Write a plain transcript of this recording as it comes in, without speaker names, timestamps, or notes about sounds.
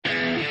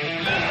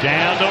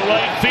Down the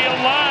right field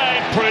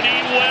line,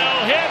 pretty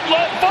well hit.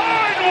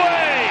 LaVarn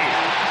way!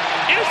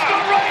 It's the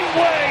right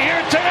way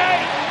here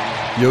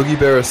tonight! Yogi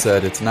Berra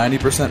said it's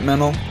 90%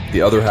 mental, the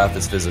other half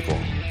is physical.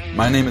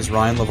 My name is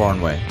Ryan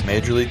LaVarnway,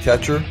 Major League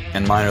catcher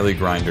and minor league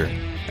grinder,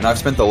 and I've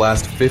spent the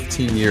last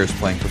 15 years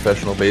playing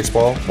professional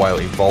baseball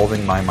while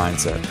evolving my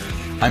mindset.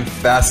 I'm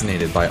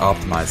fascinated by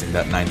optimizing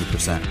that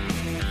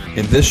 90%.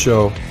 In this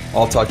show,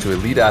 I'll talk to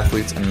elite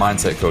athletes and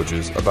mindset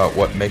coaches about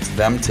what makes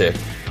them tick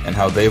and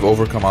how they've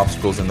overcome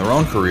obstacles in their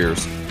own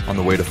careers on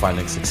the way to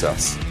finding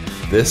success.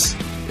 This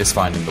is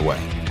Finding the Way.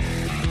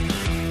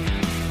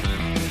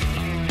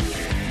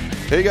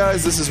 Hey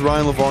guys, this is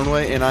Ryan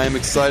LaVarnway, and I am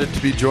excited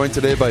to be joined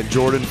today by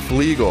Jordan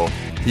Fliegel.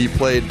 He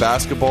played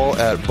basketball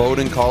at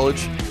Bowdoin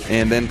College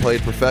and then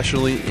played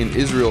professionally in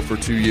Israel for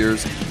 2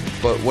 years.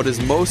 But what is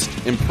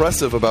most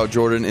impressive about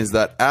Jordan is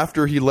that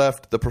after he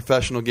left the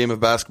professional game of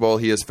basketball,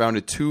 he has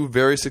founded 2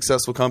 very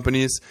successful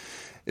companies,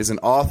 is an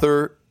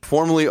author,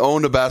 formerly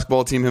owned a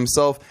basketball team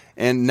himself,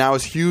 and now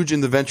is huge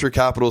in the venture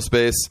capital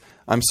space.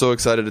 I'm so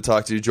excited to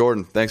talk to you,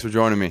 Jordan. Thanks for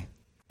joining me.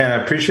 And I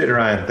appreciate it,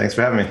 Ryan. Thanks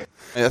for having me.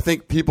 I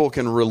think people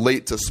can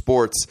relate to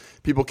sports.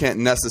 People can't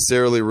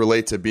necessarily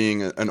relate to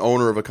being an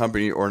owner of a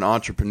company or an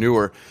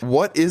entrepreneur.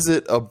 What is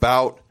it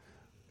about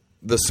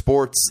the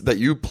sports that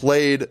you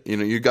played,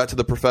 you got to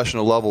the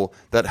professional level,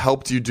 that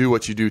helped you do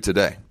what you do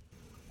today?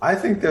 I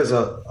think there's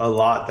a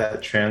lot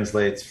that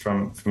translates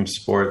from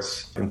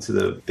sports into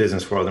the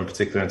business world, in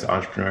particular into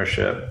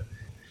entrepreneurship.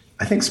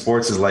 I think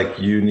sports is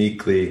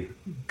uniquely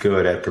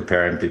good at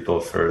preparing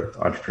people for the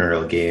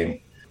entrepreneurial game.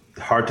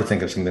 Hard to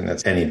think of something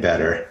that's any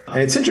better. And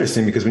it's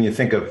interesting because when you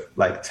think of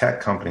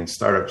tech companies,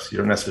 startups, you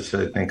don't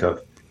necessarily think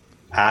of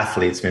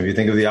athletes. Maybe you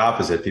think of the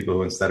opposite, people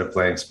who instead of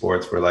playing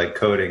sports were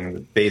coding in the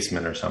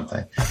basement or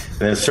something. And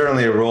there's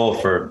certainly a role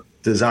for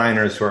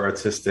designers who are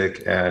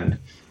artistic and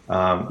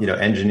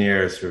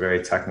engineers who are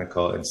very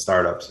technical in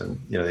startups, and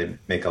they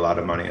make a lot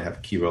of money and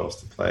have key roles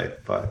to play.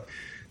 But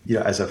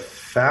as a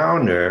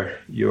founder,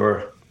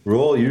 your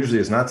role usually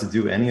is not to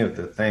do any of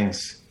the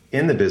things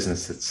in the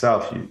business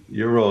itself.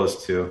 Your role is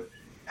to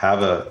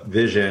have a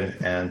vision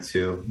and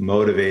to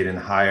motivate and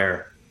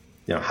hire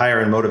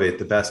and motivate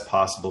the best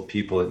possible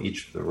people in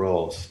each of the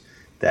roles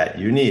that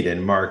you need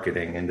in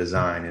marketing and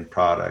design and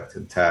product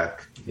and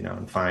tech,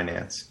 and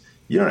finance.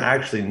 You don't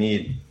actually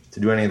need to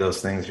do any of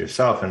those things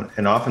yourself.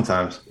 And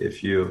oftentimes,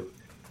 if you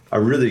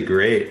are really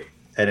great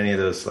at any of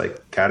those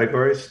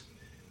categories,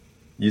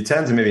 you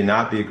tend to maybe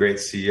not be a great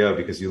CEO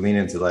because you lean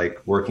into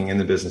working in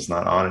the business,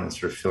 not on it, and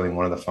sort of filling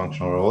one of the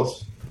functional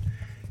roles.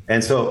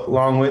 And so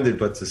long-winded,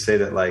 but to say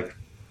that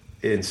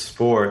in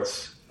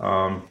sports,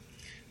 I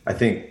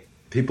think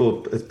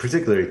people,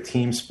 particularly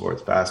team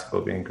sports, basketball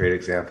being a great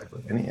example,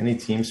 but any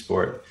team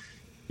sport,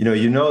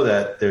 you know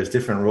that there's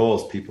different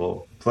roles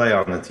people play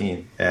on the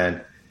team.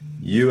 And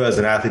you as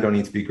an athlete don't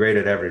need to be great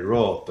at every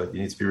role, but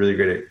you need to be really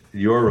great at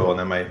your role, and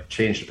that might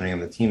change depending on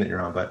the team that you're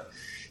on. But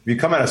if you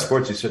come out of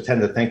sports, you sort of tend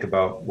to think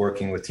about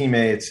working with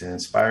teammates and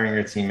inspiring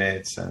your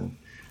teammates and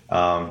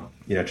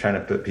trying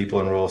to put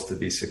people in roles to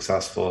be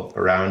successful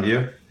around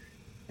you.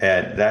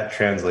 And that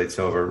translates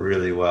over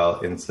really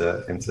well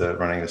into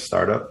running a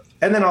startup.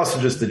 And then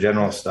also just the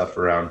general stuff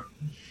around,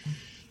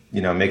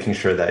 making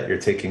sure that you're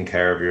taking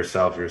care of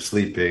yourself, you're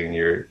sleeping,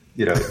 you're,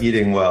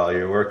 eating well,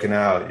 you're working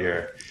out,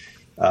 you're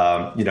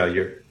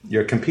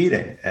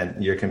competing,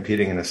 and you're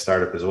competing in a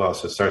startup as well.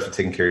 So it starts with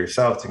taking care of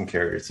yourself, taking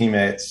care of your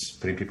teammates,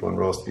 putting people in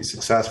roles to be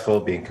successful,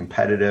 being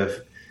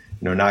competitive,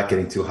 not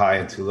getting too high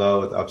and too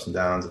low with the ups and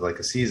downs of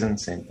a season,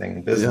 same thing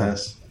in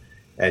business,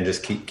 and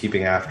just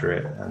keeping after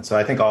it. And so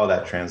I think all of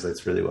that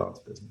translates really well into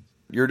business.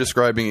 You're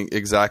describing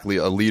exactly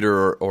a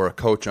leader or a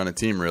coach on a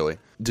team, really.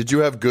 Did you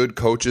have good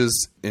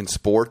coaches in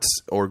sports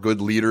or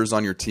good leaders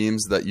on your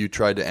teams that you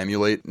tried to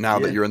emulate now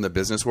that you're in the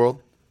business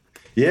world?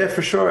 Yeah,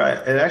 for sure.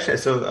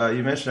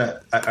 You mentioned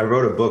I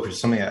wrote a book, which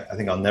is something I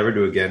think I'll never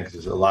do again because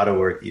there's a lot of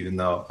work, even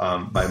though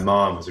my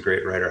mom, who's a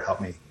great writer,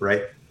 helped me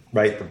write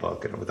the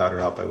book. And without her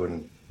help, I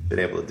wouldn't have been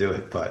able to do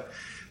it. But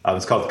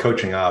it's called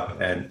Coaching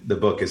Up, and the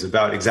book is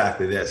about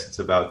exactly this. It's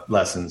about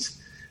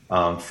lessons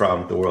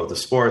from the world of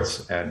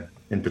sports, and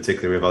in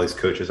particular, we have all these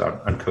coaches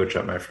on Coach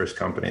Up, my first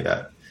company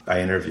that I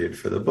interviewed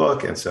for the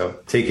book. And so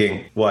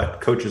taking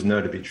what coaches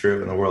know to be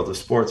true in the world of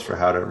sports for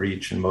how to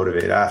reach and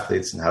motivate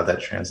athletes and how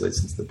that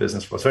translates into the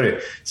business world. So anyway,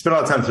 spent a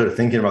lot of time sort of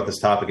thinking about this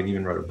topic and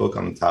even wrote a book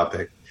on the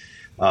topic.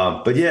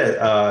 I've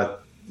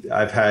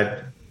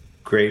had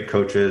great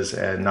coaches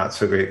and not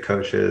so great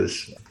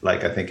coaches,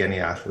 like I think any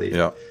athlete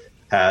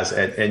has.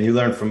 And you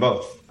learn from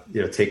both.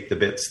 Take the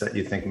bits that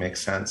you think make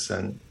sense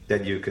and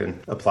that you can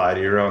apply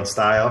to your own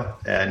style.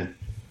 And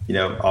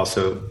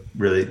also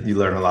really you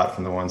learn a lot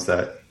from the ones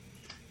that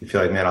you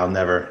feel like, man, if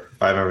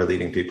I'm ever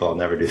leading people, I'll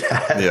never do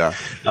that. Yeah.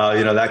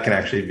 That can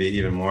actually be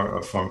even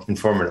more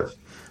informative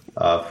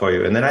for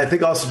you. And then I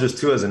think also just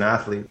too, as an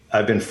athlete,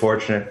 I've been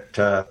fortunate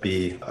to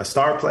be a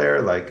star player,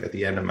 at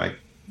the end of my,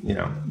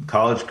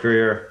 college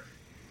career,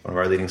 one of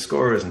our leading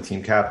scorers and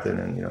team captain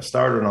and,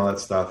 starter and all that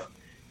stuff.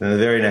 And the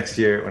very next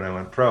year when I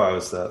went pro, I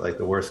was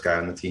the worst guy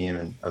on the team,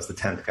 and I was the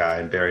 10th guy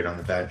and buried on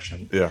the bench.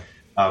 And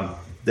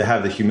to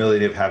have the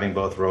humility of having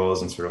both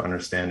roles and sort of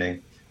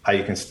understanding how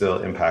you can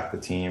still impact the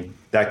team,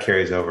 that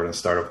carries over in the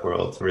startup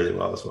world really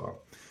well as well.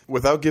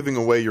 Without giving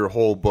away your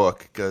whole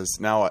book, because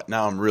now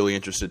I'm really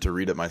interested to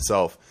read it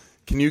myself,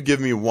 can you give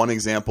me one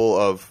example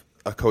of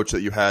a coach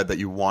that you had that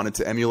you wanted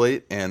to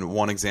emulate and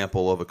one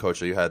example of a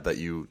coach that you had that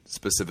you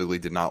specifically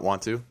did not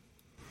want to?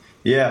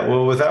 Yeah,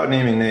 well, without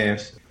naming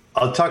names,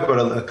 I'll talk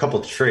about a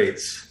couple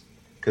traits,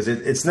 because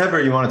it's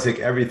never you want to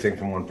take everything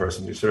from one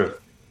person. You sort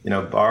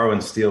of, borrow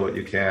and steal what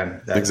you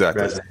can that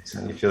resonates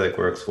and you feel like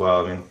works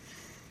well. I mean,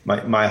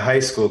 my high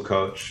school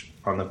coach,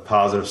 on the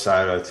positive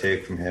side I would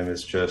take from him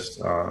is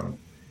just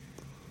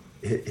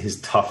his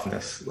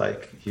toughness.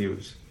 Like, he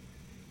was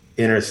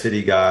inner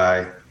city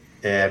guy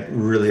and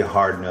really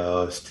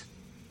hard-nosed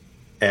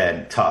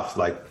and tough.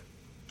 Like,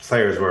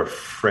 players were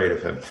afraid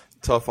of him.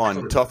 Tough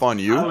on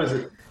you?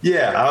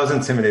 I was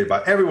intimidated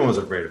by. Everyone was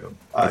afraid of him.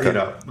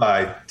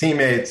 My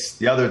teammates,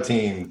 the other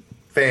team,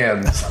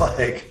 fans.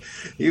 Like,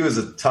 he was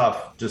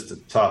just a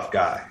tough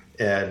guy.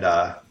 And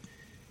I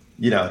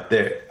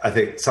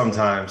think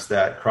sometimes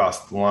that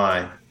crossed the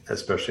line,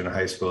 especially in a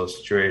high school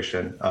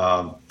situation.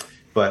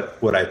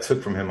 But what I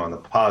took from him on the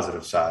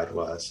positive side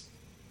was,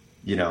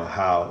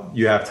 how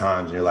you have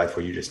times in your life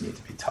where you just need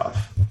to be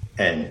tough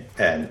and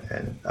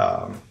kind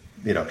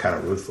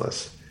of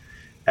ruthless.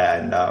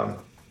 And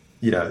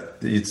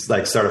it's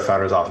like startup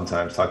founders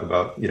oftentimes talk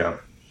about,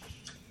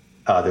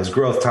 there's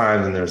growth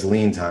times and there's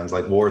lean times,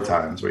 like war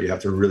times, where you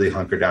have to really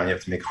hunker down. You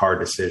have to make hard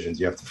decisions.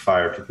 You have to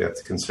fire people. You have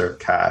to conserve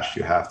cash.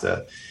 You have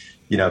to,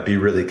 be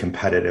really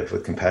competitive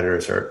with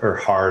competitors or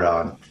hard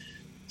on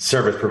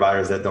service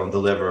providers that don't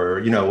deliver,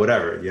 or,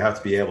 whatever. You have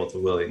to be able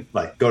to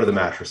go to the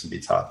mattress and be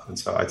tough. And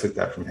so I took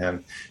that from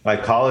him. My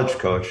college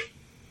coach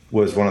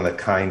was one of the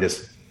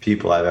kindest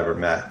people I've ever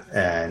met,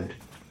 and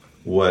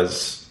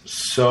was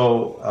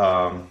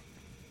so,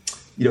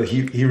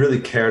 he really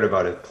cared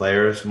about his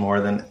players more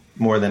than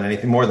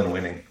anything, more than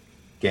winning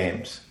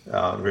games,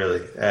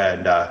 really.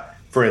 And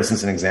for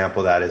instance, an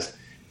example of that is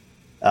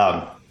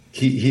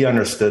he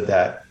understood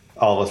that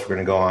all of us were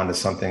going to go on to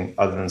something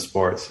other than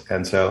sports.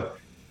 And so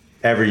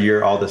every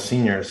year, all the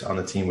seniors on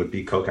the team would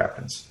be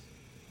co-captains.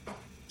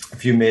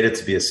 If you made it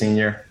to be a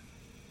senior,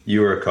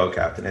 you were a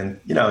co-captain. And,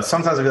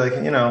 sometimes I'd be like,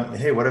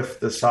 hey, what if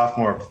the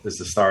sophomore is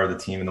the star of the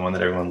team and the one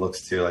that everyone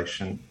looks to? Like,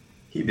 shouldn't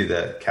he be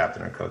the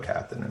captain or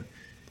co-captain?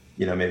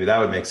 And, maybe that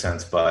would make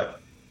sense.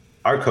 But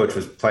our coach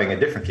was playing a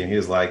different game. He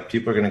was like,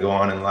 people are going to go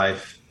on in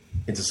life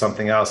into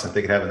something else. And if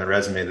they could have in their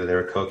resume that they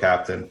were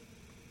co-captain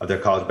of their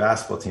college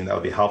basketball team, that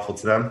would be helpful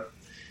to them.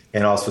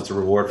 And also, it's a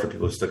reward for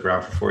people who stick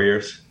around for 4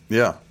 years.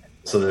 Yeah.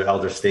 So they're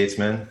elder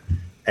statesmen,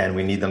 and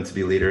we need them to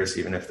be leaders,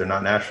 even if they're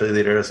not naturally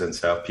leaders. And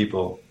so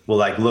people will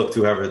look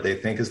to whoever they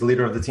think is the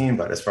leader of the team.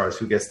 But as far as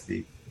who gets to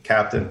be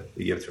captain,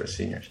 we give it to our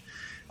seniors.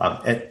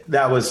 And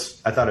that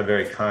was, I thought, a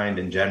very kind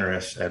and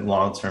generous and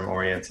long-term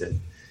oriented,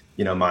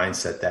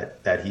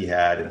 mindset that he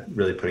had, and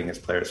really putting his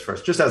players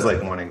first, just as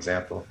one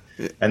example.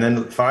 And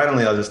then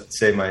finally, I'll just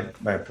say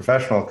my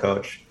professional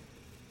coach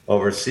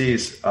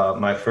overseas,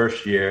 my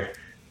first year,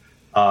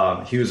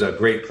 he was a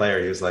great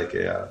player. He was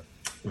a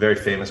very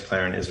famous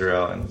player in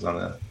Israel, and was on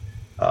the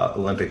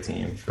Olympic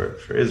team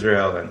for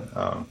Israel, and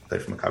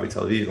played for Maccabi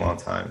Tel Aviv a long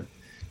time.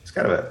 He was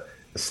kind of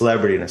a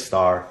celebrity and a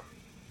star.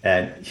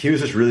 And he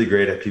was just really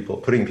great at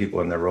putting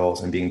people in their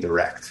roles and being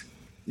direct.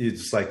 He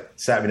just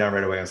sat me down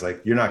right away. I was like,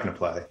 you're not going to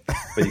play,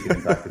 but you can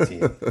impact the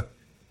team.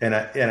 And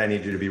I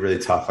need you to be really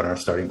tough on our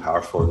starting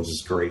power forward, which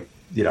is great,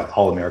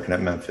 All-American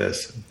at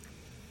Memphis,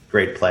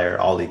 great player,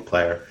 all-league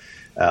player.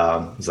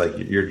 It's like,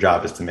 your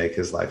job is to make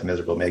his life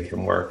miserable, make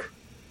him work,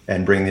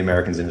 and bring the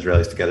Americans and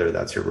Israelis together.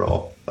 That's your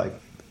role.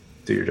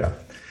 Do your job.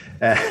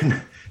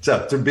 And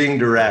so to being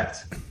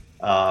direct,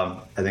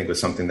 I think was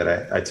something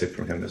that I took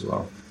from him as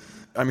well.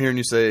 I'm hearing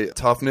you say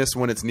toughness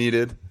when it's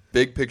needed,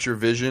 big picture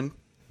vision,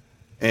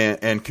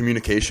 and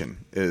communication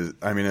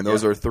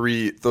those are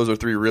three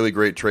really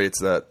great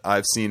traits that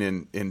I've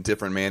seen in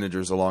different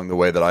managers along the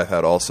way that I've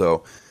had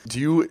also. Do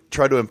you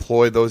try to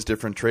employ those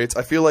different traits?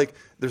 I feel like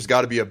there's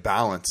got to be a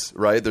balance,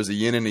 right? There's a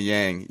yin and a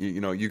yang.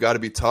 You got to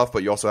be tough,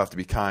 but you also have to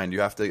be kind.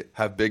 You have to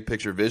have big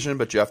picture vision,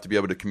 but you have to be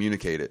able to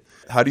communicate it.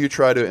 How do you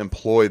try to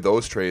employ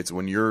those traits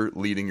when you're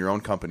leading your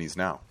own companies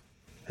now?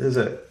 There's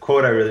a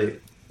quote I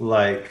really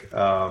like.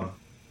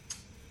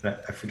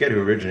 I forget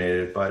who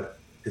originated it, but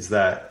is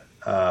that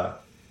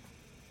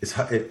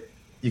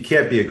you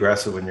can't be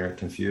aggressive when you're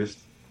confused.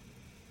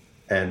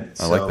 And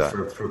so I like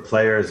that. For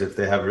players, if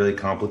they have really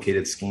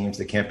complicated schemes,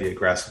 they can't be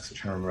aggressive. So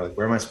trying to remember,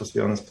 where am I supposed to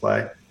be on this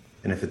play?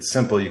 And if it's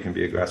simple, you can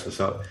be aggressive.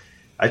 So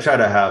I try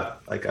to have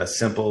a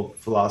simple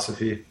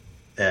philosophy,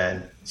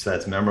 and so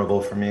that's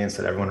memorable for me, and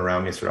so that everyone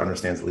around me sort of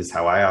understands at least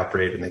how I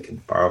operate, and they can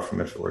borrow from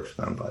it if it works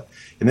for them.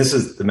 And this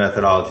is the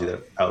methodology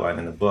that I outlined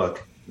in the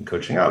book, in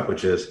Coaching Up,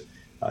 which is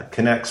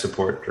connect,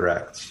 support,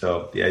 direct.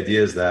 So the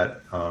idea is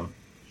that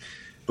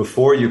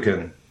before you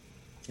can,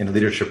 in a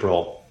leadership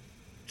role,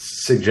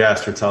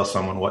 suggest or tell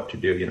someone what to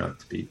do,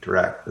 to be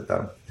direct with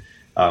them.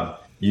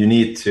 You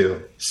need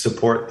to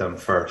support them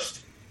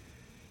first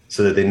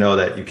so that they know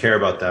that you care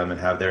about them and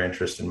have their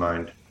interest in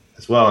mind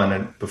as well. And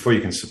then before you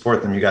can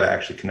support them, you got to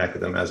actually connect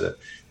with them as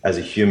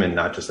a human,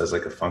 not just as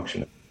like a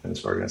function in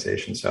this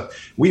organization. So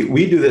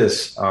we do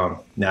this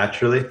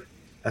naturally.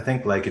 I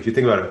think, like, if you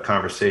think about a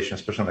conversation,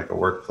 especially in like a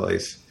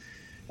workplace,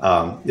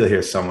 you'll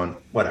hear someone,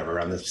 whatever,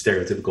 on the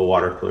stereotypical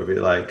water cooler be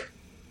like,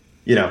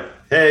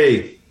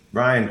 hey,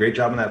 Ryan, great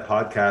job on that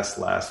podcast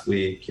last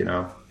week.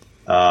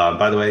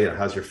 By the way,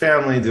 how's your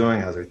family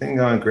doing? How's everything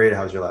going? Great.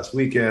 How's your last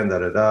weekend? You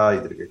did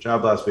a great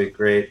job last week.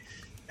 Great.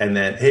 And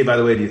then, hey, by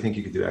the way, do you think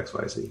you could do X,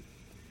 Y, Z?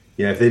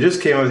 If they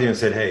just came up with you and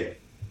said, hey,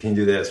 can you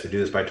do this or do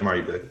this by tomorrow?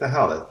 You'd be like, what the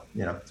hell?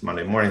 It's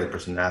Monday morning. The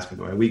person asked me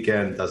about my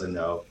weekend, doesn't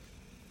know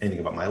anything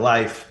about my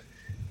life.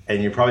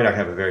 And you're probably not going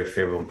to have a very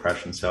favorable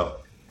impression. So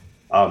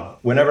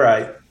whenever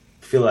I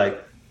feel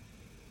like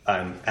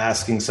I'm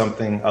asking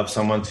something of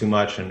someone too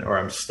much or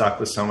I'm stuck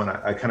with someone,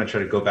 I kind of try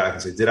to go back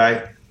and say, did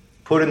I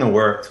put in the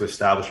work to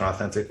establish an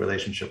authentic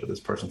relationship with this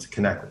person, to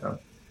connect with them?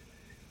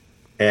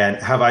 And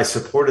have I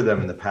supported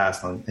them in the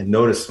past and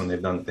noticed when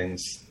they've done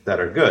things that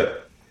are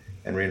good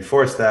and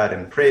reinforce that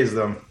and praise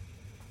them,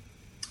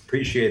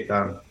 appreciate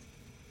them?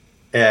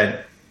 And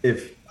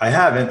if I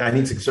haven't, I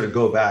need to sort of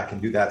go back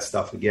and do that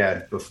stuff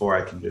again before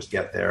I can just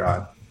get there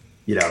on,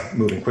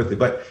 moving quickly.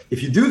 But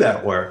if you do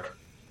that work,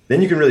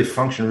 then you can really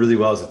function really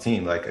well as a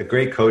team. Like, a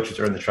great coach has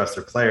earned the trust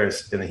of their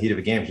players in the heat of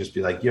a game. Just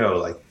be like, yo,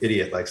 like,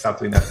 idiot, like, stop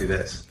doing that, do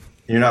this.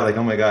 And you're not like,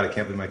 oh my God, I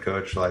can't believe my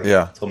coach. Like,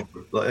 told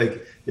me,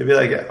 like, you'll be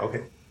like, yeah,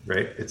 okay,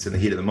 right. It's in the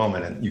heat of the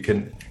moment, and you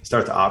can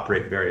start to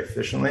operate very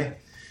efficiently.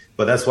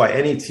 But that's why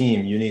any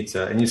team, you need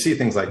to, and you see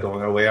things like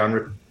going away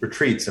on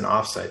retreats and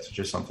offsites, which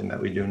is something that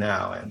we do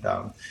now, and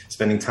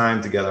spending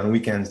time together on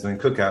weekends doing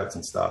cookouts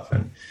and stuff,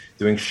 and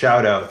doing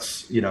shout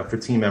outs, for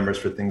team members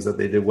for things that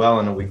they did well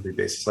on a weekly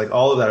basis. Like,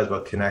 all of that is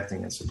about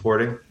connecting and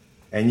supporting.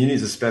 And you need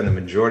to spend the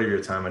majority of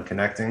your time on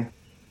connecting,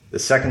 the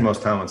second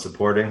most time on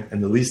supporting,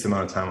 and the least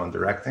amount of time on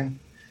directing.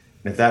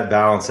 And if that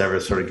balance ever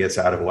sort of gets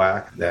out of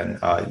whack, then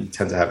you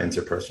tend to have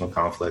interpersonal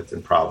conflict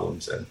and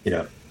problems, and,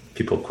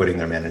 people quitting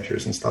their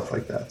managers and stuff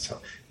like that. So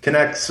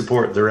connect,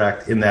 support,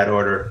 direct, in that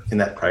order, in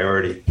that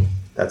priority.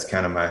 That's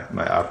kind of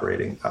my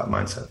operating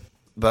mindset.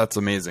 That's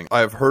amazing.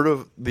 I've heard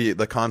of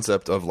the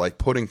concept of like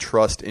putting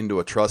trust into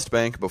a trust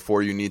bank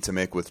before you need to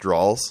make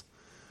withdrawals.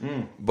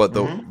 But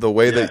the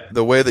way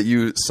that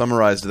you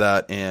summarized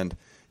that, and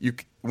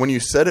when you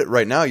said it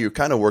right now, you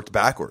kind of worked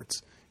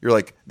backwards. You're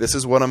like, this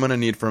is what I'm going to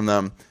need from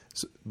them.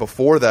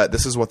 Before that,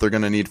 this is what they're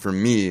going to need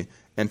from me.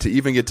 And to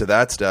even get to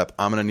that step,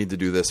 I'm going to need to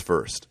do this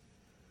first.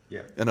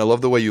 Yeah. And I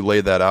love the way you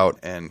laid that out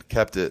and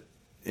kept it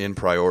in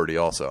priority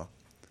also.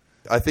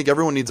 I think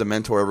everyone needs a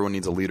mentor. Everyone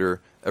needs a leader.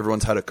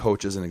 Everyone's had a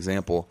coach as an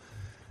example.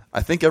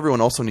 I think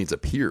everyone also needs a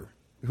peer.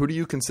 Who do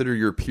you consider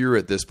your peer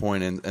at this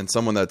point, and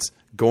someone that's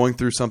going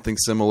through something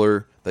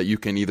similar that you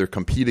can either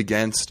compete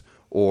against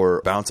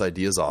or bounce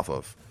ideas off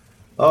of?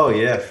 Oh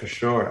yeah, for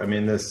sure. I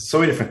mean, there's so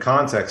many different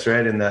contexts,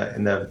 right? In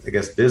the I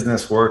guess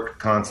business work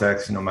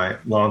context, my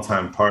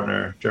longtime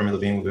partner, Jeremy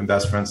Levine, we've been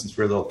best friends since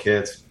we were little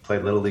kids,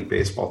 played Little League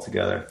Baseball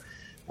together.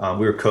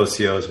 We were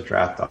co-CEOs of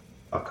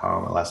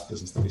Draft.com, the last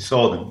business that we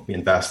sold, and we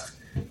invest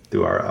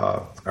through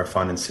our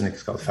fund in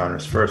syndicate called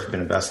Founders First. We've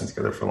been investing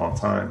together for a long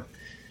time.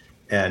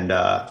 And,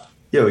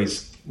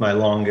 he's my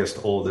longest,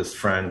 oldest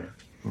friend,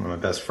 one of my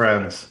best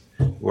friends.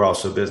 We're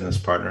also business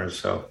partners.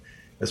 So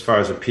as far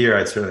as a peer,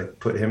 I'd certainly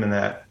put him in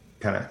that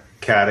kind of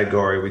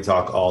category. We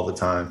talk all the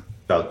time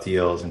about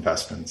deals,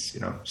 investments,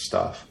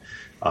 stuff.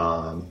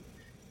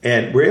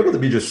 And we're able to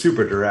be just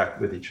super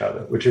direct with each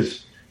other, which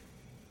is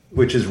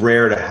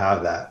rare to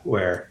have that,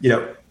 where,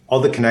 all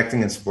the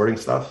connecting and supporting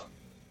stuff,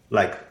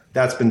 like,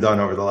 that's been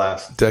done over the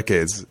last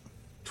decades,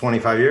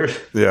 25 years.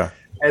 Yeah.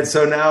 And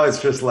so now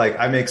it's just like,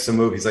 I make some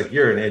movies like,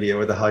 you're an idiot.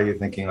 What the hell are you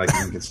thinking? Like, you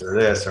can consider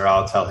this, or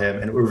I'll tell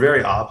him. And we're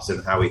very opposite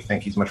in how we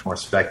think. He's much more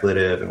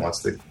speculative and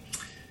wants to,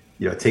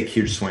 take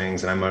huge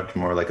swings. And I'm much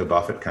more like a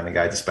Buffett kind of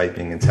guy, despite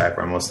being in tech,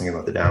 where I'm most thinking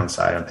about the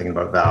downside. I'm thinking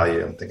about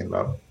value. I'm thinking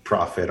about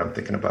profit. I'm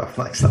thinking about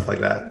like stuff like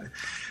that.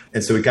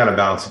 And so we kind of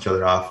balance each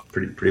other off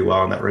pretty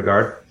well in that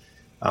regard.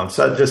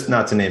 So just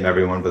not to name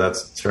everyone, but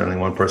that's certainly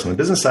one person on the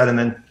business side. And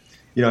then,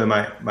 in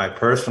my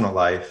personal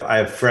life, I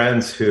have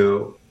friends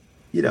who,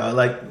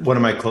 like one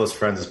of my close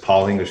friends is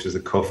Paul English, who's the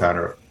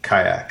co-founder of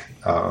Kayak,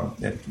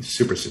 and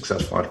super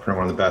successful entrepreneur,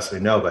 one of the best I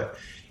know. But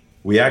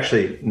we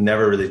actually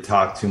never really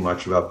talk too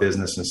much about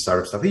business and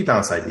startup stuff. We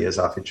bounce ideas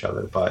off each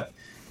other, but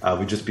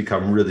we just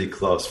become really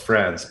close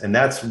friends. And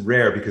that's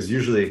rare, because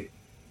usually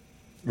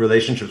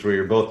relationships where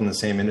you're both in the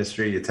same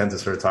industry, you tend to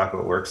sort of talk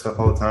about work stuff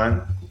all the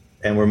time.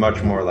 And we're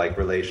much more like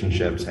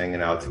relationships,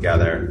 hanging out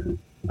together,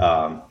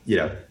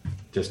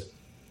 just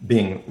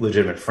being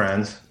legitimate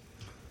friends.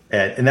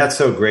 And that's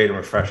so great and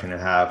refreshing to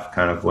have,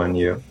 kind of when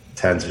you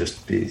tend to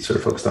just be sort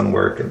of focused on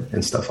work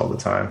and stuff all the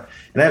time.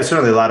 And I have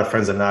certainly a lot of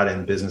friends that are not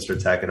in business or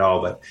tech at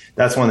all, but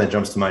that's one that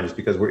jumps to mind, just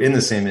because we're in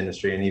the same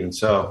industry. And even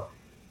so,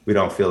 we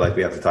don't feel like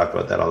we have to talk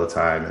about that all the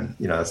time. And,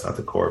 that's not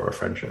the core of our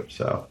friendship.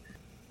 So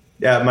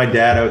yeah, my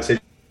dad, I would say,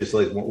 just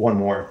like one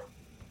more,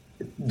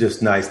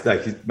 just nice.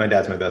 Like my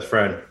dad's my best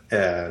friend,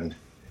 and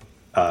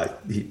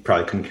he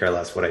probably couldn't care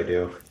less what I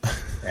do,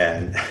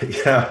 and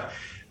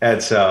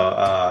and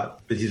so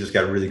but he's just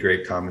got really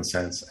great common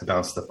sense. I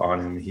bounce stuff on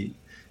him.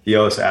 He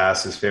always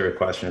asks, his favorite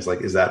question is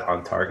like, "Is that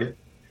on target?"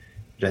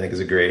 Which I think is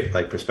a great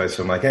like perspective.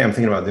 So I'm like, "Hey, I'm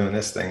thinking about doing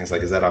this thing." It's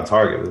like, "Is that on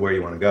target with where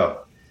you want to go?"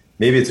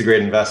 Maybe it's a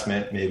great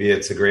investment. Maybe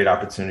it's a great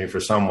opportunity for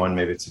someone.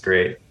 Maybe it's a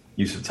great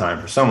use of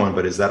time for someone.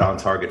 But is that on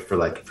target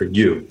for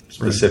you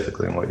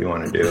specifically and what you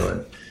want to do?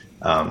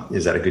 And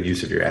is that a good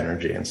use of your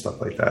energy and stuff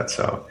like that?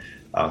 So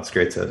it's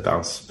great to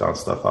bounce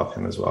stuff off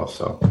him as well.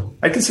 So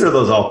I consider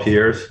those all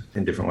peers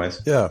in different ways.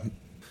 Yeah,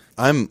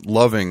 I'm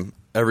loving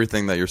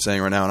everything that you're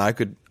saying right now,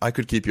 and I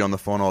could keep you on the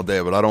phone all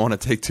day, but I don't want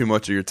to take too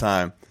much of your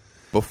time.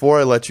 Before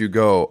I let you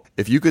go,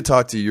 if you could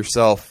talk to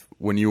yourself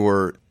when you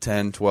were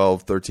 10,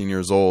 12, 13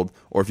 years old,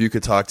 or if you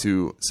could talk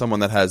to someone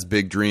that has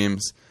big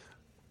dreams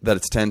that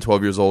it's 10,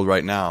 12 years old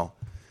right now,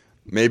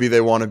 maybe they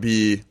want to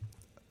be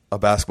a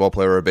basketball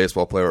player or a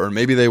baseball player, or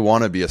maybe they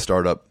want to be a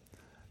startup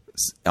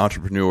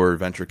entrepreneur,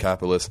 venture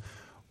capitalist,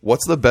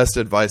 what's the best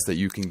advice that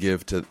you can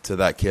give to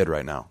that kid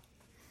right now?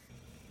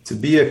 To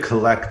be a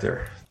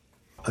collector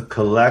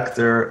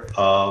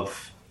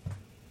of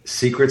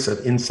secrets,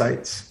 of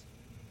insights,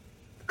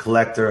 a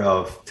collector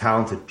of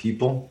talented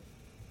people.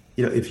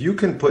 If you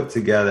can put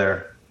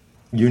together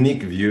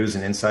unique views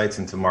and insights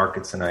into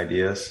markets and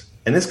ideas,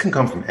 and this can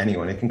come from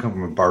anyone. It can come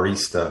from a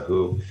barista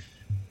who,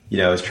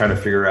 is trying to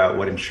figure out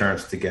what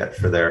insurance to get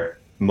for their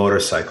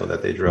motorcycle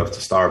that they drove to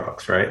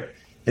Starbucks, right?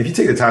 If you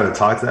take the time to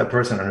talk to that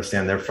person,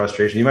 understand their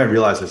frustration, you might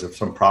realize there's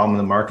some problem in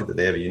the market that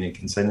they have a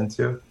unique insight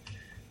into.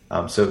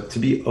 So to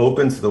be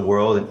open to the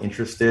world and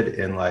interested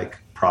in like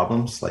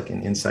problems, like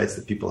in insights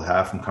that people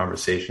have from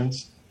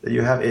conversations that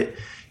you have,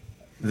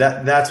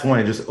 that's when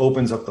it just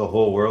opens up the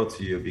whole world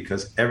to you,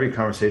 because every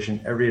conversation,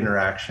 every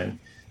interaction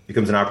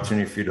becomes an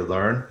opportunity for you to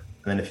learn.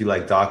 And then if you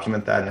like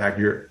document that and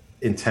you're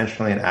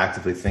intentionally and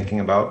actively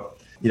thinking about,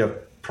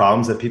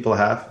 problems that people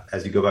have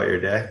as you go about your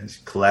day,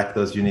 just collect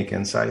those unique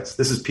insights.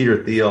 This is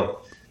Peter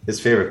Thiel. His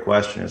favorite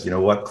question is,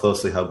 what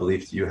closely held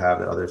beliefs do you have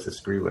that others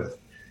disagree with?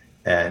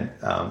 And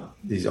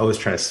he's always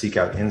trying to seek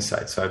out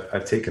insights. So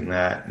I've taken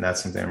that, and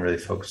that's something I'm really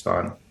focused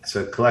on.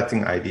 So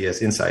collecting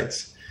ideas,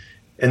 insights,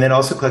 and then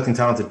also collecting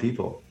talented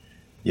people,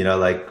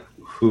 like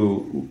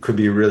who could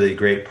be really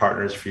great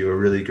partners for you, or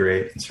really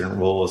great in certain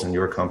roles in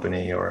your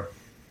company or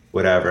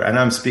whatever. And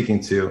I'm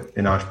speaking to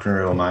an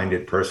entrepreneurial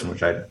minded person,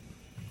 which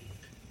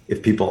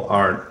if people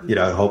aren't,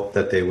 I hope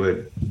that they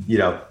would,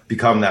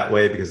 become that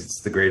way, because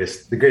it's the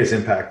greatest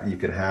impact that you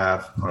can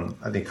have on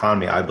the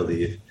economy, I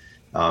believe,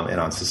 and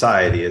on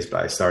society, is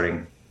by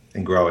starting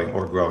and growing,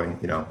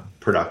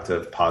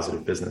 productive,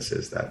 positive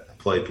businesses that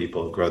employ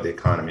people, grow the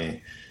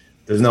economy.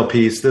 There's no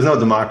peace. There's no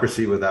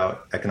democracy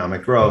without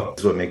economic growth.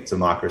 This is what makes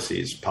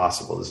democracies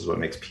possible. This is what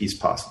makes peace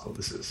possible.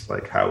 This is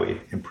like how we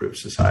improve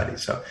society.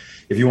 So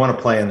if you want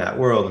to play in that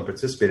world and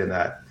participate in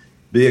that,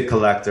 be a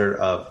collector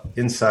of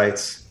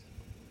insights,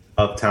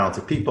 of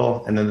talented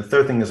people. And then the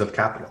third thing is of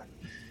capital.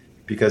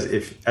 Because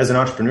if, as an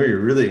entrepreneur, you're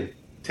really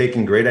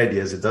taking great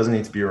ideas, it doesn't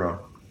need to be your own.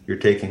 You're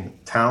taking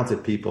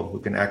talented people who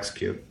can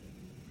execute,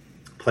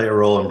 play a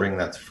role and bring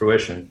that to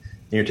fruition.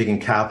 And you're taking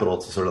capital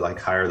to sort of like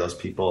hire those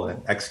people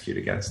and execute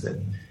against it.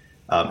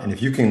 And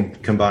if you can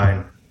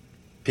combine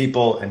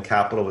people and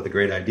capital with a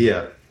great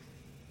idea,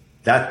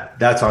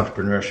 that's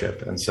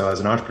entrepreneurship. And so as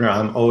an entrepreneur,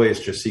 I'm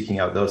always just seeking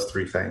out those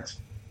three things,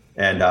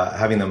 and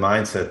having the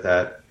mindset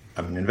that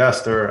I'm an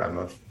investor, I'm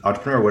an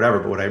entrepreneur, whatever,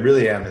 but what I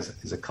really am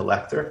is a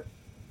collector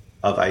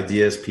of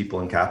ideas,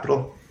 people, and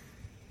capital.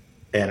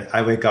 And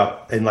I wake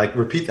up and like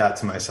repeat that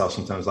to myself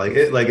sometimes, like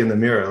in the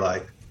mirror,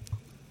 like,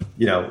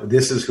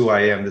 this is who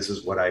I am, this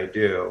is what I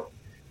do.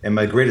 And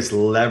my greatest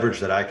leverage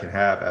that I can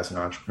have as an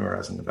entrepreneur,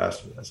 as an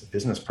investor, as a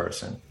business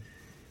person,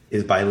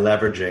 is by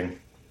leveraging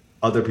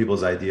other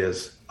people's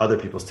ideas, other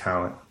people's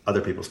talent,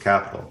 other people's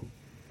capital.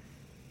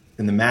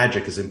 And the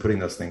magic is in putting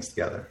those things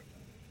together.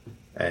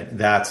 And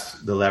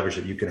that's the leverage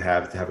that you can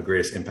have to have a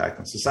greatest impact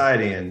on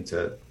society, and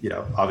to,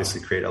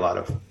 obviously create a lot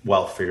of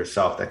wealth for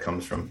yourself that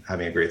comes from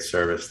having a great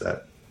service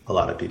that a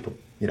lot of people,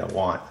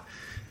 want.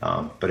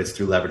 But it's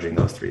through leveraging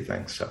those three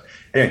things. So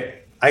anyway,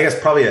 I guess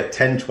probably a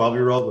 10,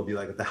 12-year-old would be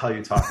like, what the hell are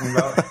you talking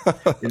about?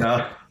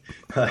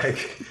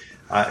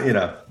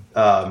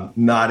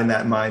 Not in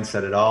that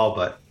mindset at all.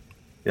 But,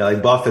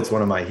 like Buffett's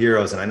one of my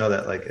heroes. And I know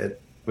that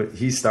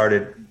he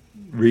started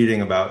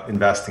reading about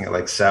investing at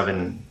like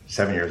 7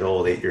 years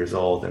old, 8 years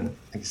old. And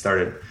he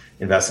started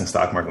investing in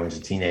stock market when he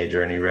was a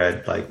teenager. And he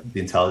read like The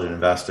Intelligent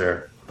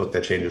Investor, book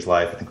that changed his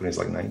life, I think when he was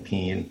like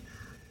 19.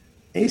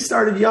 And he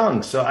started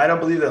young. So I don't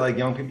believe that like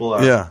young people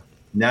are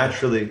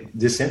naturally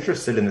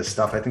disinterested in this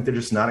stuff. I think they're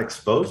just not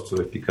exposed to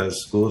it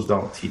because schools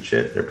don't teach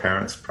it. Their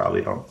parents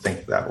probably don't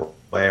think that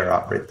way or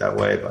operate that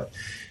way. But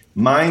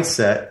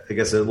mindset, I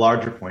guess a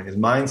larger point is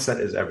mindset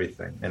is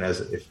everything. And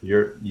if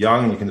you're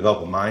young, you can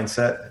develop a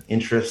mindset, an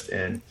interest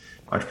in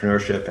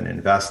entrepreneurship and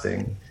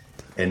investing,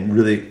 and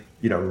really,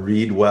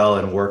 read well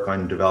and work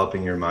on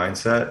developing your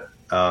mindset.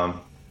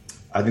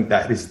 I think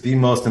that is the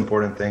most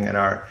important thing. And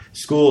our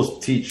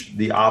schools teach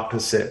the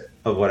opposite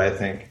of what I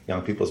think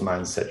young people's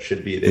mindset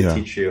should be. They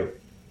teach you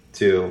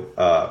to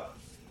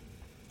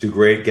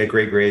get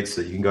great grades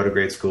so that you can go to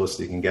great school,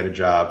 so you can get a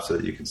job, so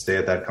that you can stay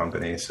at that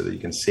company, so that you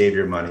can save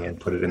your money and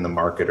put it in the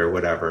market or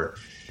whatever.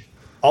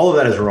 All of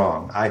that is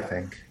wrong, I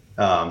think.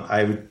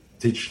 I would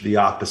teach the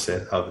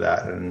opposite of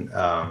that. And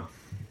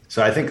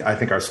so I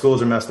think our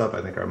schools are messed up.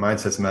 I think our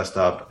mindset's messed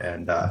up.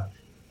 And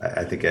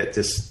I think it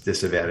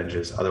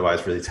disadvantages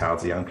otherwise really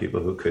talented young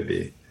people who could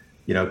be,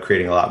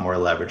 creating a lot more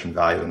leverage and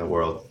value in the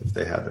world if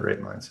they had the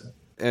right mindset.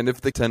 And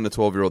if the 10 to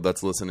 12-year-old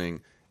that's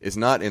listening is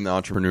not in the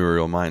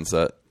entrepreneurial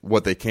mindset,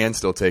 what they can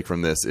still take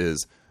from this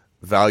is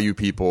value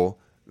people,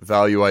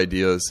 value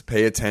ideas,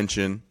 pay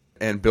attention,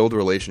 and build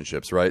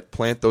relationships, right?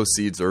 Plant those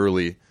seeds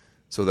early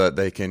so that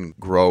they can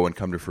grow and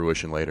come to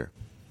fruition later.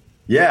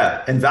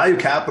 Yeah, and value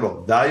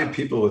capital, value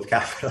people with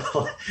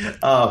capital.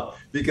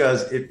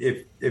 Because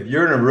if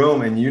you're in a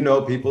room and you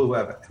know people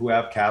who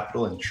have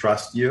capital and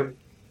trust you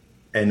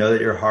and know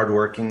that you're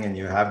hardworking and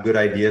you have good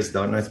ideas,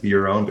 don't have to be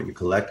your own, but you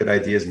collect good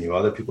ideas and you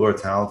other people are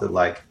talented,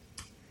 like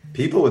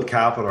people with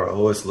capital are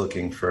always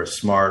looking for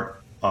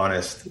smart,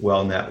 honest,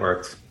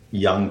 well-networked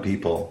young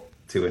people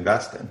to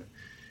invest in.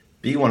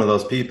 Be one of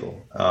those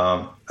people.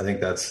 I think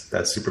that's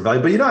super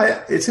valuable.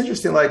 But, it's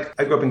interesting. Like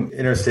I grew up in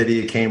inner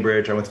city,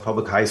 Cambridge. I went to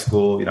public high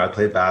school. I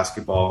played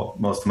basketball.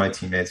 Most of my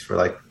teammates were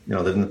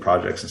lived in the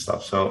projects and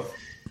stuff. So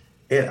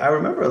I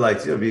remember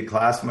be in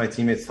class with my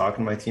teammates,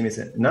 talking to my teammates.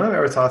 And none of them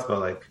ever talked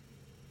about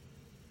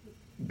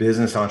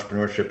business,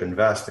 entrepreneurship,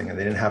 investing, and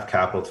they didn't have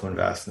capital to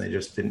invest. And they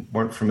just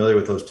weren't familiar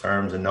with those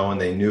terms. And no one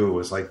they knew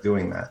was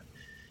doing that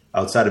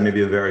outside of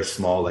maybe a very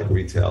small,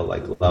 retail,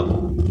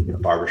 level,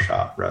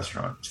 barbershop,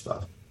 restaurant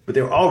stuff. But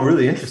they were all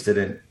really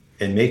interested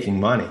in making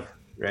money,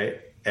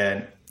 right?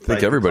 And I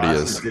think everybody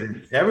is.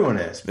 Everyone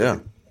is. Yeah.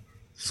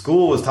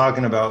 School was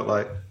talking about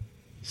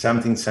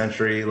 17th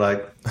century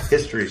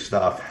history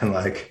stuff and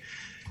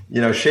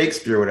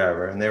Shakespeare or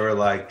whatever, and they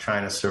were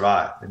trying to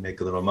survive and make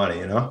a little money,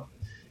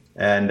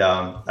 And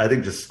I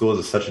think just schools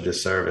is such a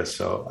disservice.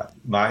 So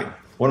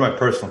one of my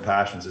personal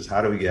passions is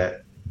how do we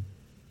get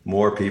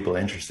more people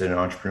interested in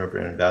entrepreneurship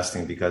and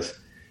investing, because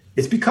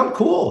it's become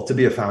cool to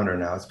be a founder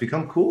now. It's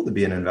become cool to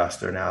be an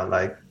investor now.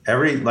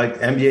 Every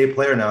NBA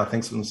player now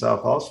thinks of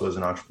himself also as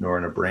an entrepreneur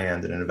and a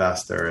brand and an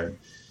investor.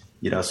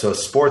 And, so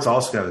sports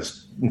also have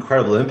this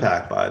incredible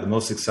impact by the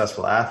most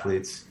successful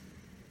athletes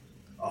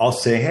all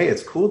saying, hey,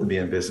 it's cool to be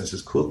in business.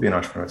 It's cool to be an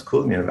entrepreneur. It's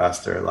cool to be an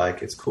investor.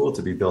 It's cool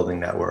to be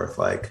building net worth.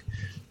 And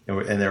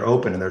they're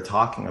open and they're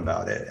talking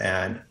about it.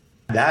 And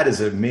that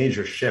is a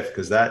major shift,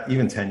 because that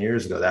even 10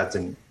 years ago, that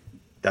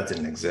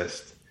didn't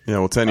exist. Yeah,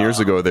 well, 10 years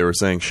ago, they were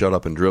saying, shut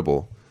up and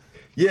dribble.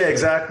 Yeah,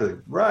 exactly.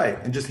 Right.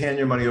 And just hand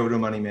your money over to a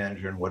money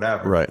manager and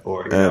whatever. Right.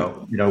 Or,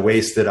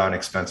 waste it on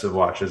expensive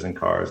watches and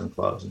cars and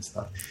clubs and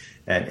stuff.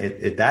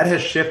 And that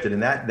has shifted.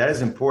 And that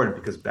is important,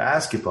 because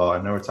basketball, I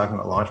know we're talking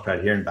about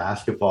Launchpad here, in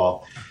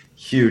basketball,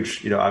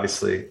 huge,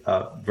 obviously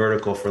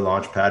vertical for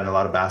Launchpad, and a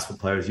lot of basketball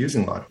players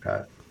using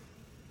Launchpad.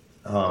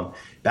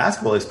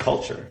 Basketball is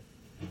culture.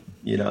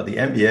 The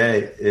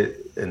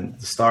NBA and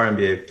the star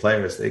NBA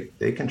players,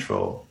 they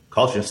control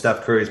culture. And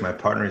Steph Curry is my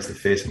partner. He's the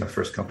face of my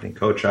first company,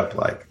 Coach Up.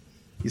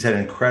 He's had an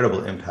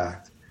incredible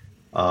impact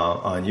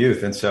on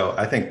youth. And so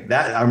I think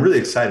that I'm really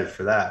excited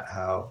for that,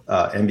 how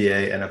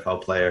NBA,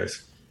 NFL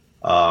players,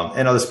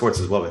 and other sports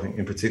as well, I think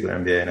in particular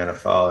NBA and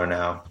NFL are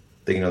now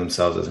thinking of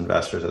themselves as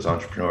investors, as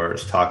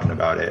entrepreneurs, talking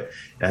about it.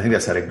 And I think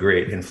that's had a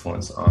great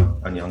influence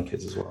on young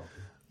kids as well.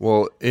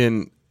 Well,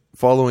 in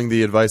following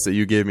the advice that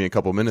you gave me a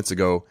couple minutes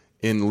ago,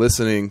 in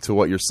listening to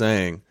what you're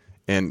saying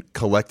and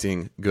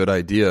collecting good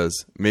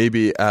ideas,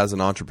 maybe as an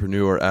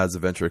entrepreneur, as a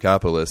venture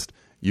capitalist,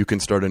 you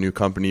can start a new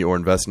company or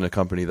invest in a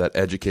company that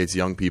educates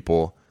young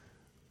people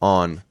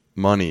on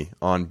money,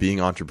 on being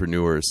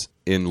entrepreneurs,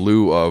 in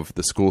lieu of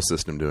the school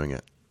system doing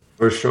it.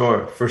 For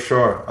sure.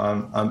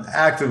 I'm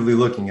actively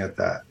looking at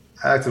that.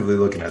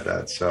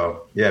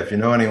 So yeah, if you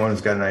know anyone who's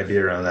got an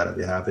idea around that, I'd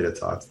be happy to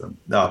talk to them.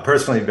 No,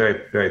 personally,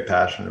 very, very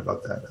passionate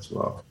about that as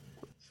well.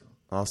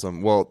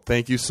 Awesome. Well,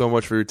 thank you so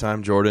much for your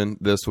time, Jordan.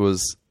 This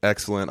was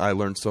excellent. I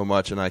learned so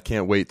much, and I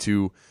can't wait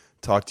to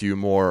talk to you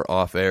more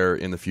off air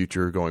in the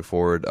future going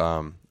forward.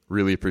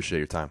 Really appreciate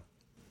your time.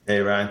 Hey,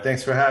 Ryan.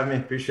 Thanks for having me.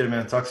 Appreciate it,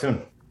 man. Talk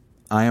soon.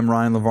 I am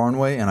Ryan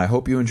Lavarnway, and I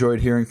hope you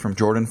enjoyed hearing from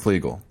Jordan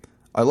Fliegel.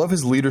 I love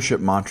his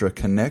leadership mantra,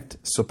 connect,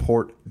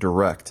 support,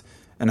 direct,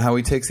 and how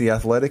he takes the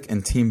athletic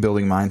and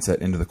team-building mindset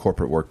into the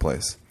corporate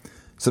workplace.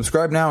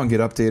 Subscribe now and get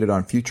updated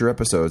on future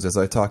episodes as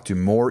I talk to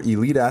more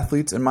elite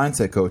athletes and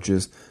mindset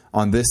coaches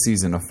on this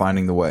season of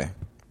Finding the Way.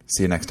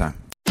 See you next time.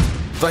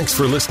 Thanks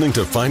for listening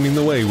to Finding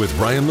the Way with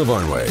Ryan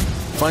Lavarnway.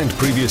 Find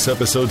previous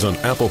episodes on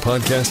Apple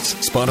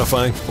Podcasts,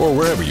 Spotify, or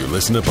wherever you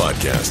listen to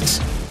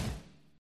podcasts.